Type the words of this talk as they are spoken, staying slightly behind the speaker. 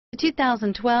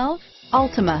2012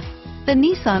 Altima. The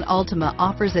Nissan Altima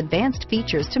offers advanced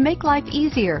features to make life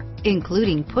easier,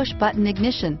 including push-button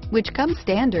ignition, which comes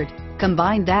standard.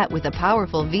 Combine that with a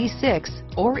powerful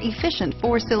V6 or efficient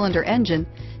 4-cylinder engine,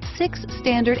 6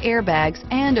 standard airbags,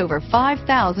 and over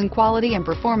 5,000 quality and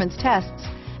performance tests,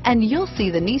 and you'll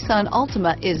see the Nissan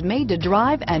Altima is made to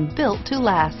drive and built to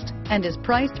last, and is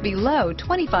priced below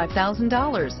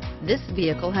 $25,000. This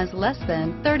vehicle has less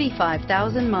than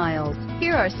 35,000 miles.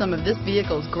 Here are some of this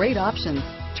vehicle's great options: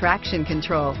 traction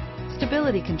control,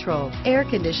 stability control, air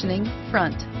conditioning,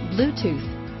 front, Bluetooth,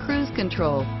 cruise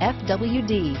control,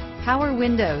 FWD, power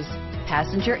windows,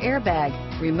 passenger airbag,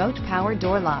 remote power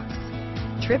door locks,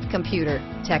 trip computer,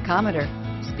 tachometer,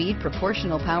 speed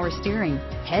proportional power steering,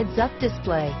 heads-up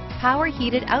display, power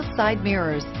heated outside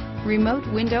mirrors, remote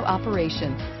window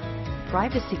operation,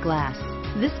 privacy glass.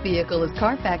 This vehicle is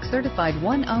Carfax certified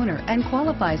one owner and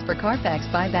qualifies for Carfax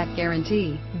buyback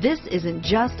guarantee. This isn't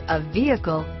just a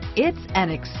vehicle, it's an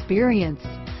experience.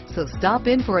 So stop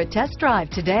in for a test drive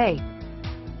today.